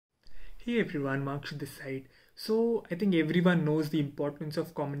Hey everyone, Marksh this side. So I think everyone knows the importance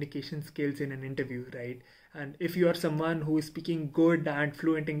of communication skills in an interview, right? And if you are someone who is speaking good and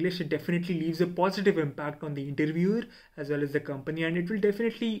fluent English, it definitely leaves a positive impact on the interviewer as well as the company, and it will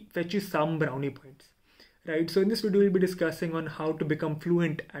definitely fetch you some brownie points, right? So in this video, we'll be discussing on how to become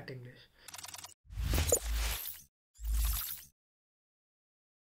fluent at English.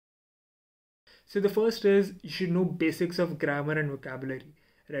 So the first is you should know basics of grammar and vocabulary,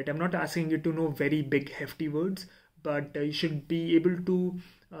 right? I'm not asking you to know very big hefty words, but you should be able to,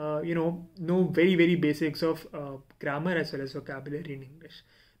 know very basics of grammar as well as vocabulary in English.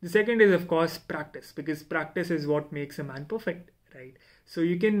 The second is of course practice, because practice is what makes a man perfect, right? So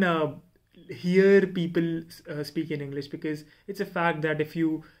you can hear people speak in English, because it's a fact that if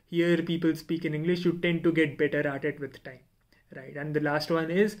you hear people speak in English, you tend to get better at it with time, right? And the last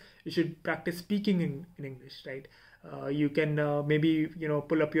one is you should practice speaking in English, right? You can maybe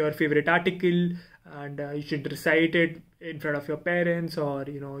pull up your favorite article, and you should recite it in front of your parents, or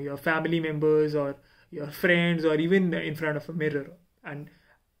your family members, or your friends, or even in front of a mirror. And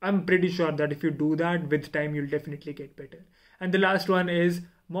I'm pretty sure that if you do that with time, you'll definitely get better. And the last one is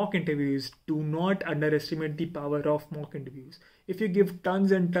mock interviews. Do not underestimate the power of mock interviews. If you give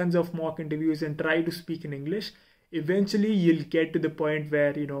tons and tons of mock interviews and try to speak in English, eventually you'll get to the point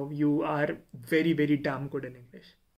where you are very damn good in English.